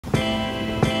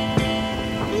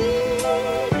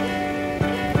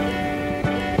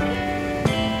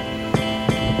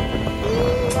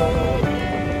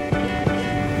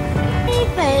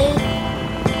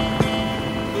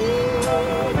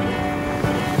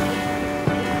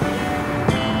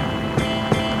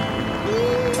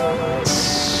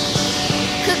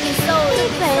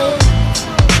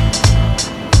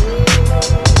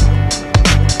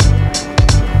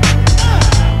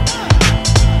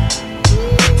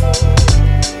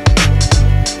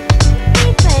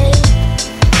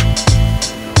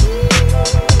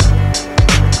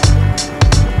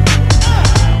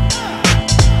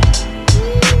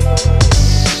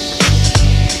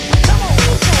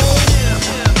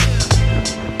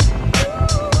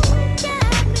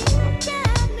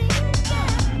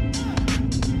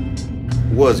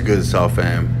What's good, South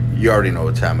fam? You already know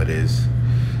what time it is.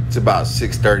 It's about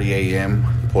 6:30 a.m.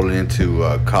 Pulling into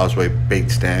Causeway Bait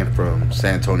Stand from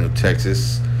San Antonio,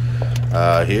 Texas.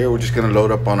 Here we're just gonna load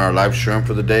up on our live stream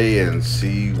for the day and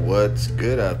see what's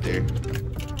good out there.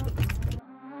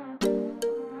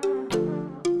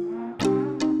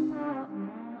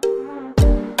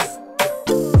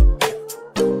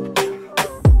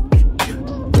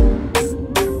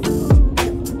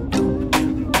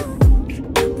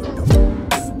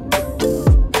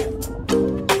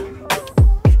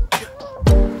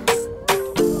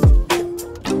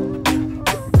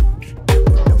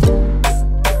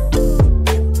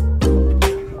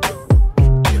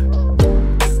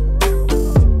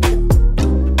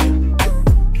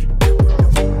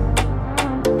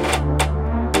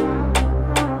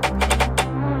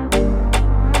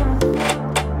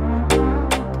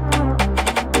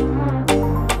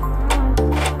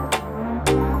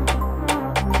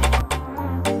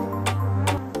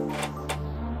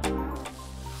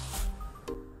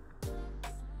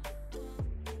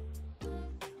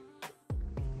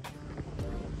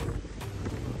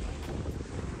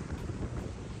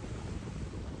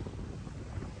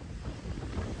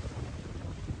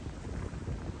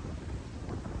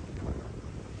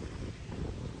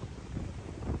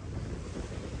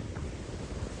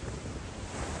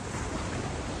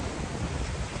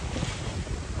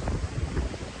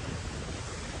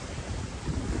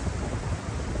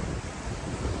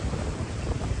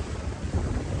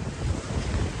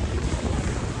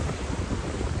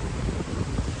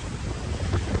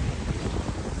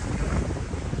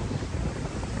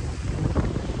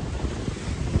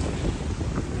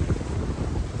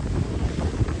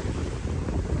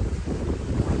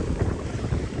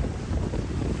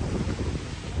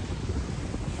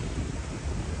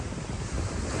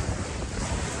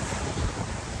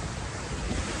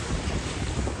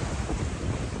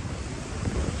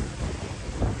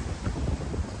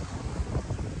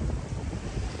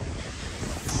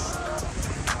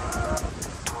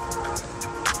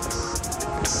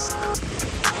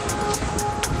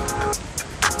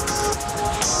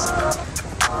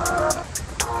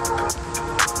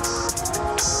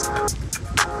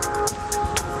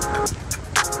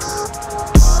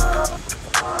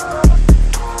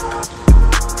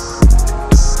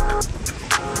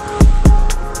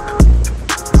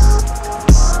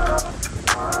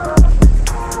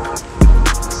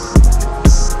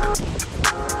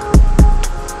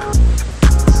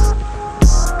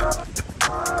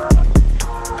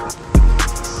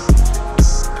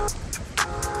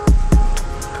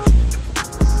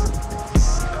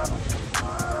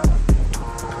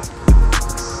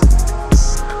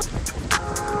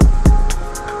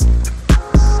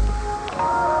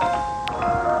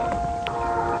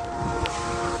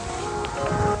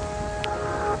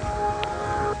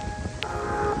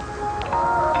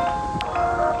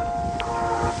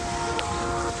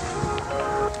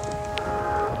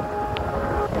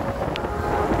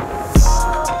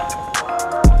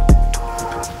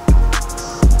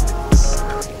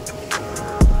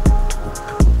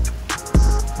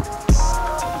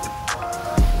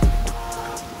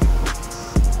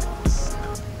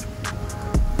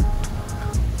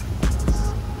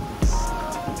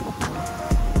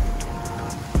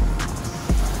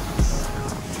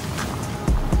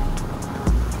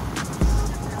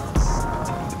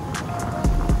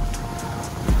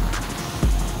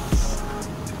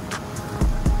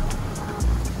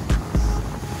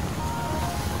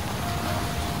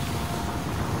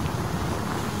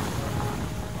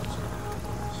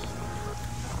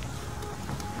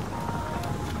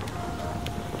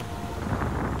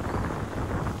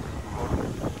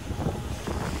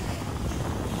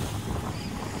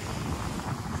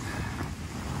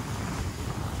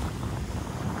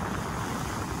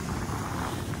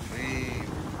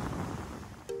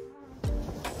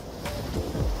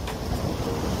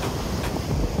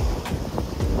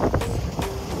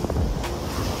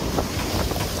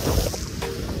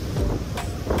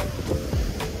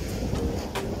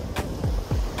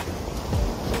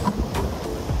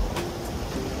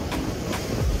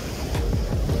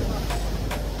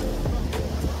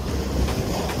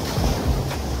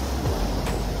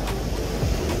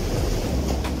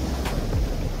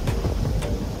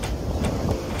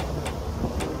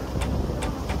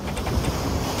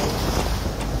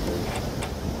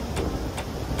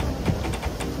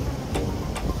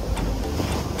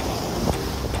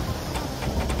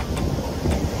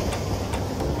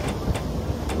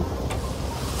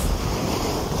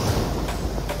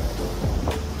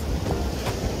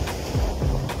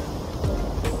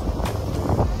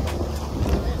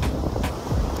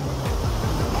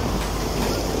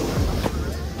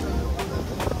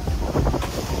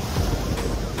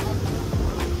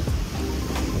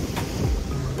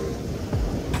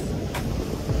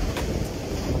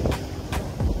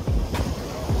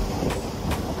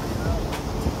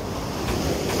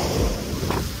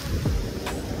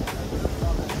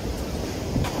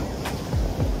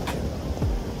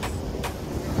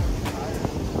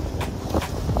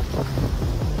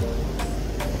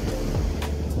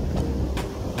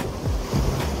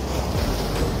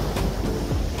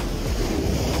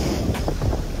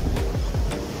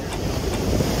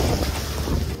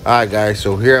 Alright guys,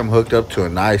 so here I'm hooked up to a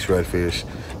nice redfish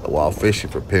while fishing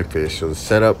for pinfish. So the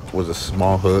setup was a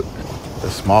small hook,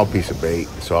 a small piece of bait,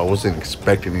 so I wasn't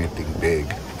expecting anything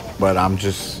big. But I'm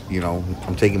just,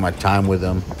 I'm taking my time with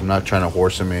them. I'm not trying to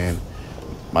horse them in.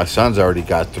 My son's already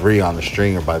got 3 on the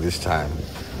stringer by this time.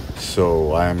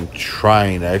 So I'm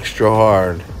trying extra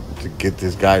hard to get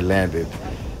this guy landed,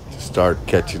 to start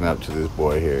catching up to this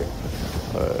boy here.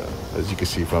 As you can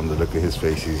see from the look of his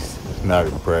face, he's not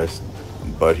impressed.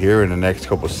 But here in the next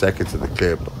couple seconds of the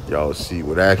clip, y'all see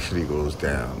what actually goes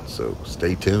down. So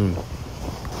stay tuned.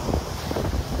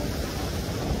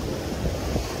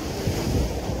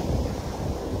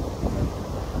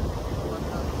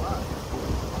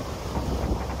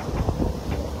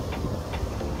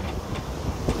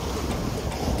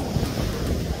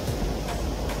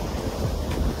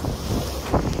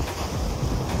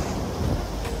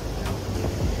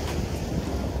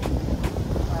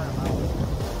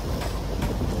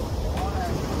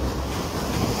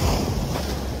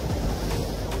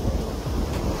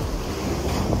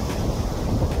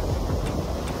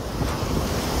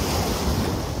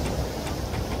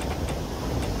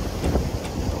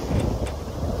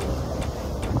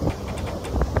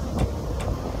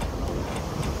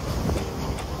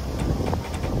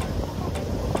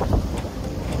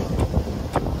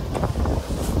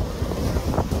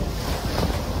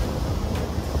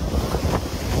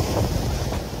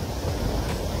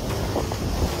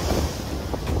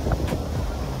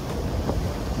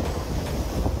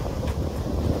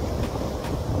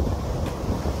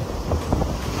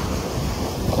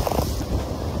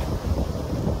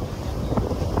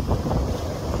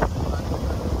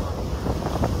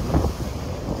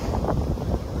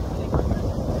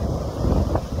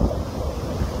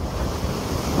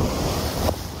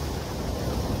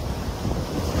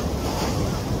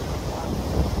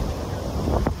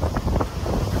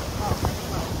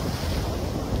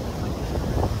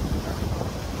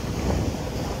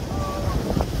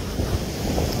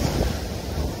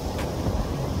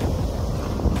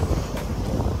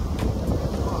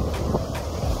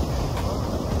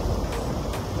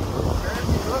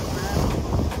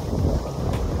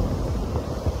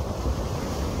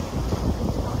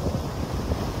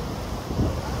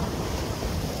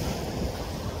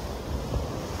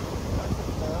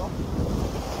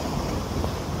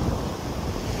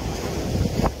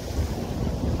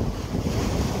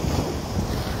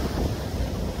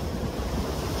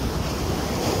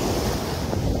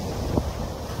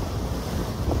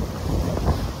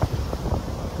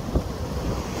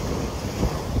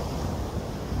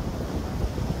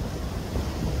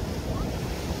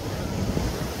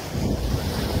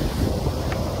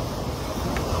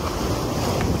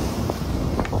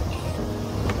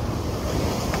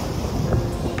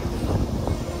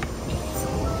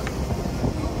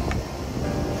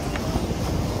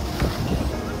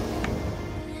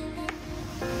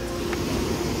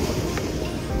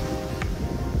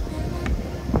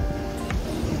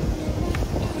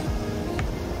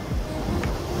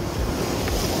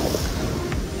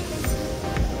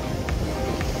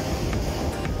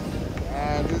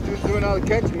 This dude's doing all the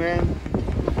catching, man.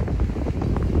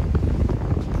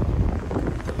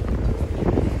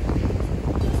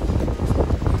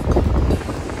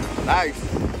 Nice.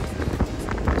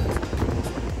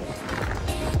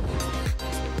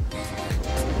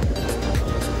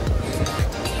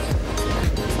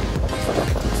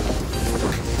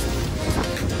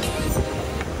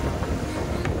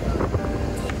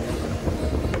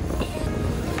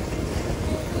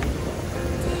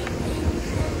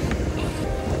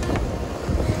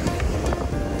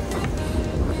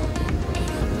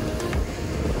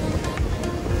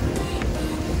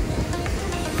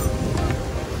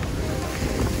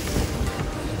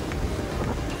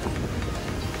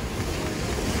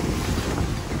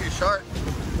 Shark.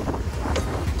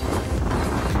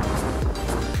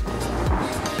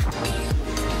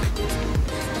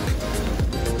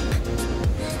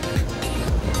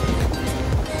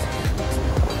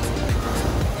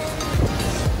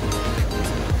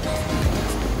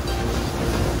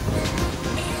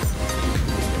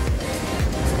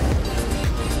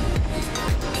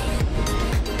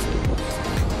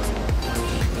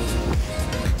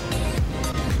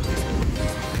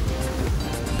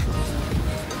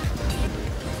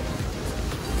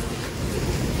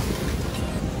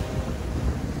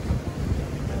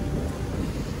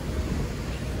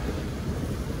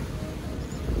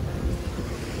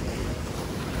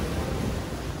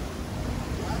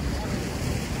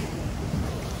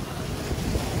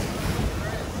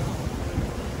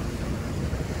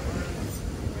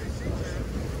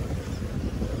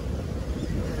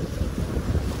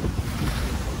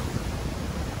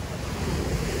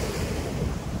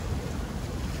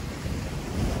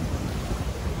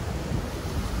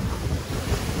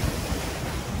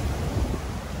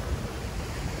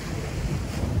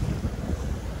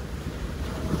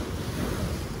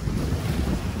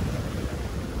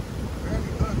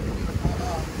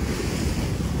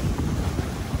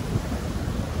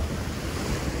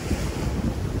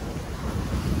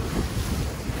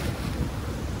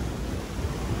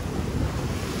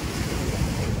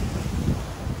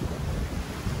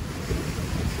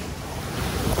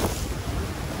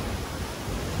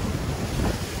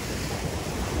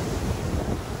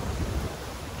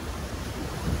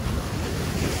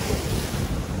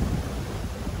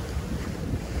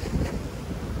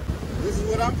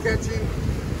 I'm catching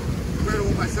compared to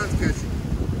what my son's catching.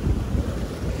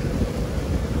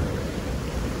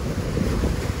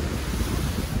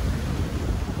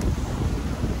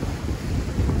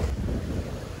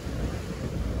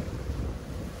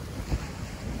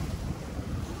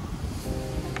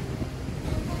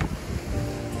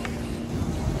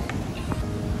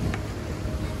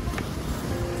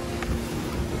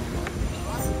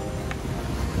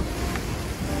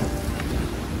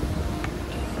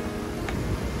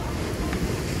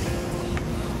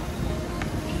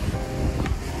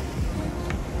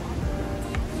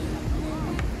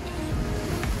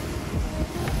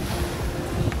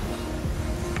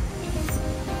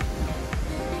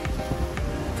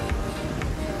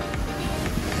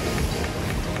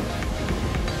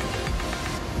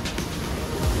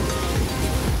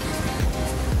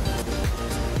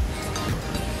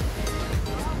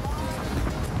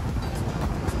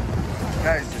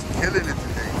 Guys, just killing it today.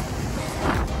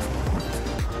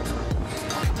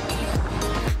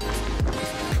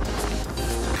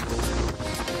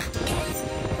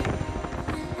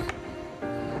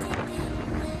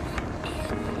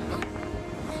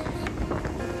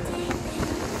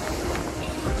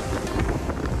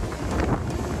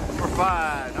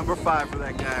 Number five for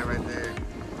that guy right there.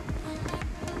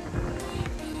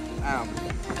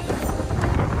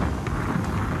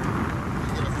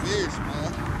 Get a fish, man.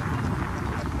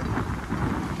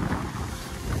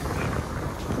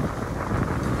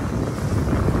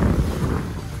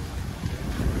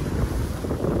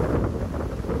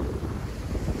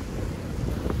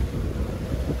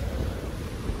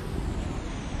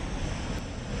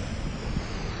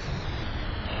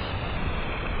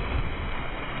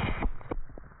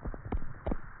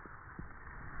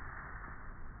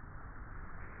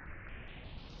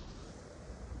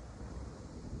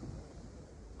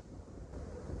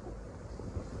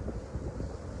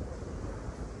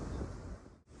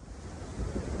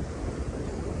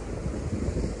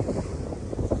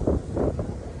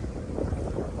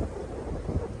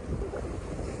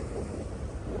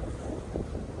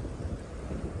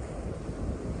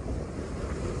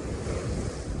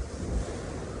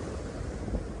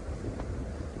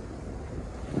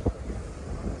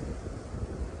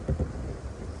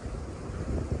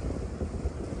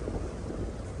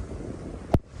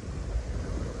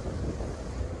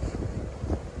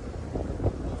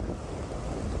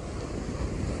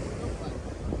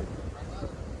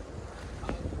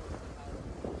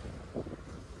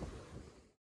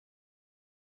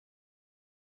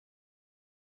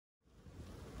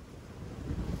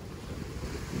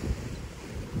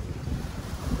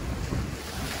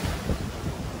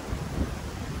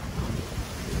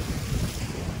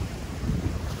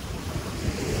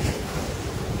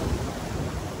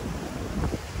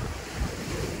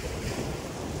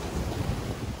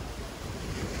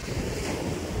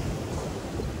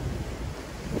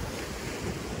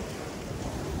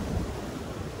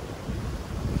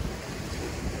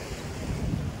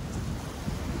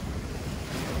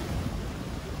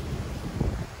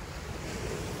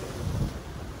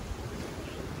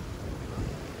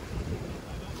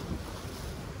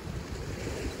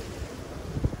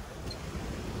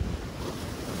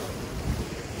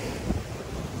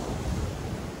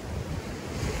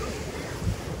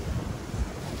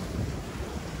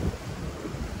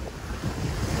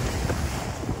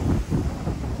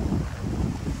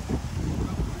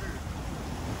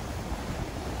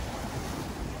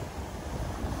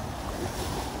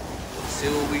 See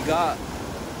what we got.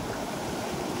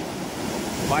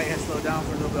 Bite has slowed down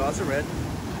for a little bit. That's a red.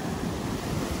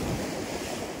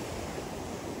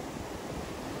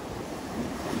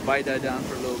 Bite that down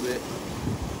for a little bit.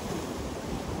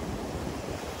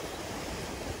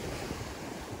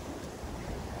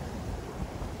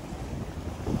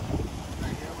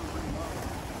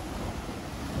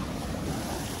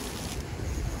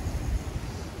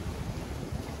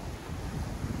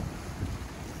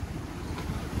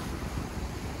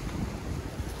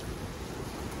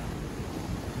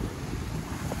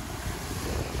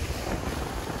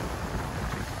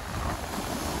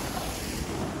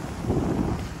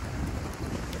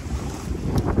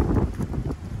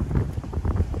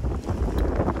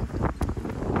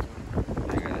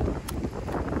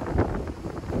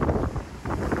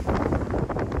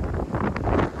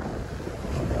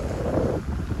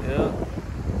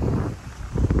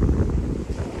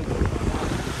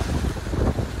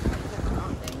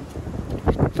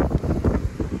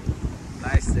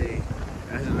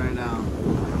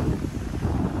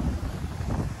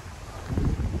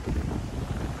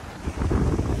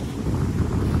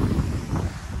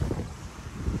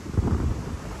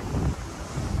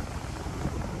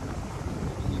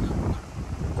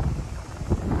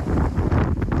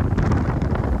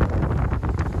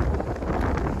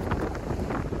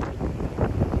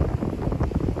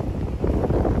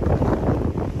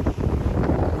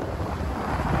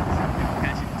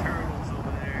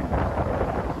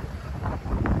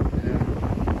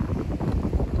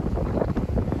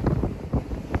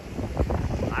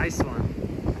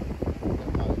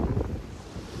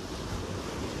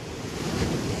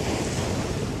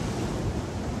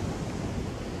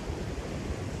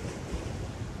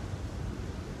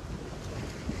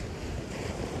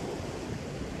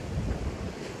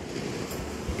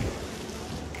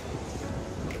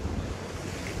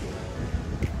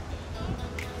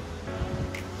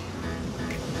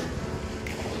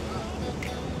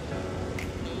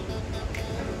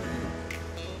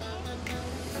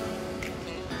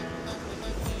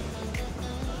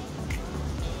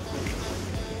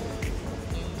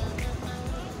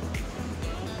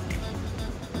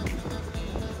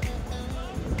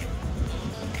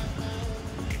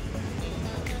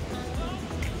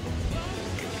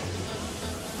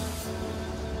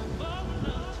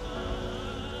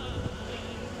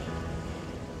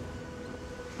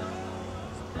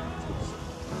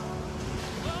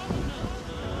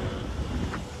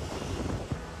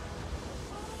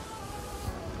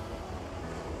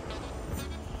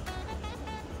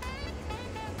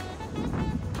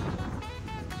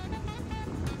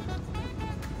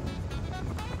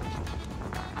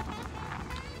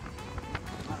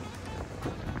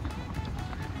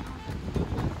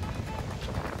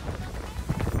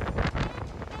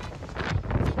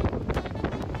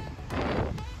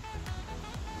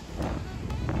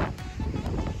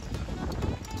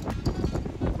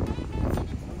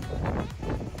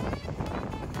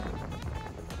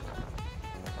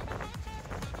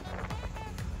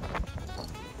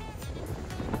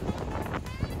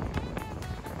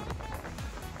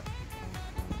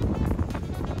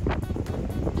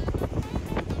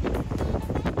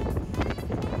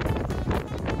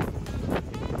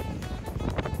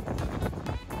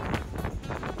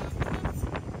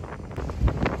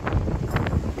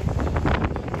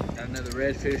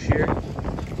 redfish here.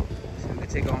 So we can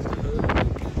take off the hook.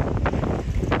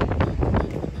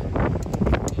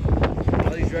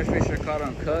 All these redfish are caught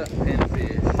on cut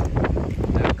pinfish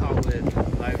that are caught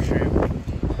with live shrimp.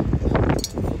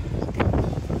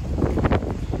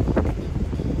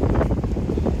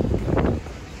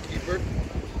 Keeper?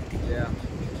 Yeah.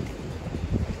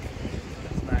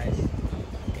 That's nice.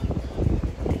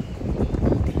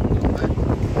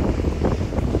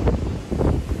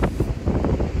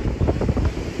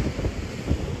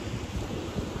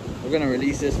 We're gonna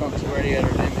release this one because we're already at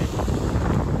our limit.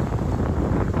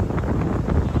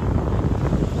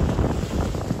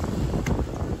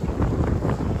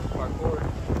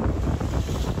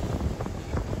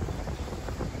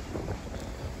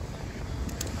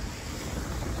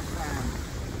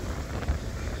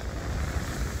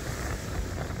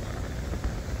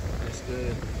 That's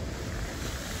good.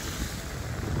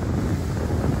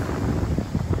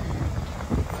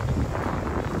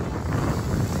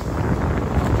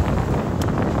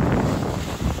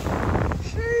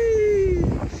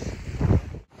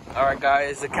 Alright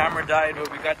guys, the camera died,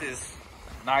 but we got this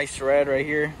nice red right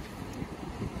here.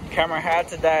 The camera had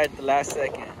to die at the last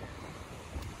second.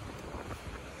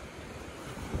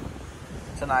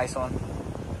 It's a nice one.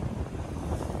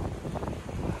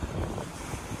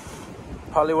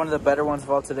 Probably one of the better ones of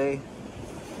all today.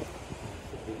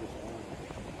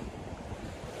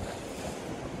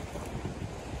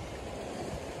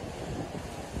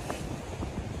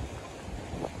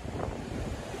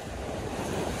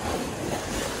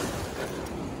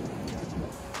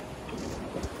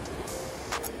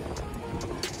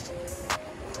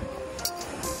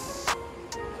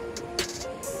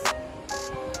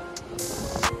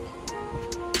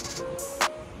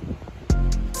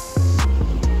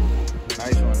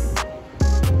 Nice one.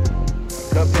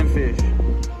 Cut pinfish.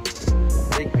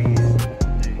 Big piece.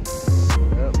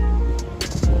 Yep.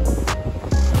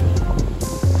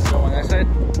 Go on that side?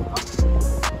 It's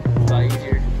a lot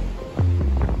easier.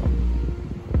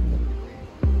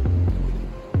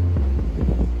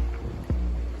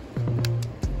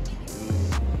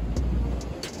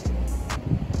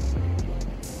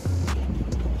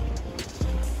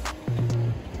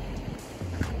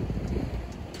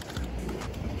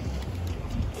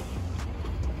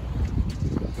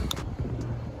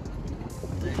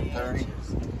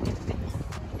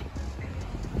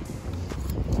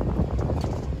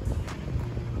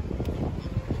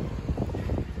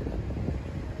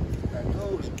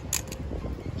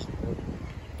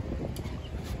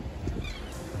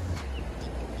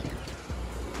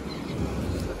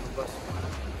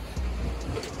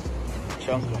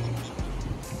 Chunky.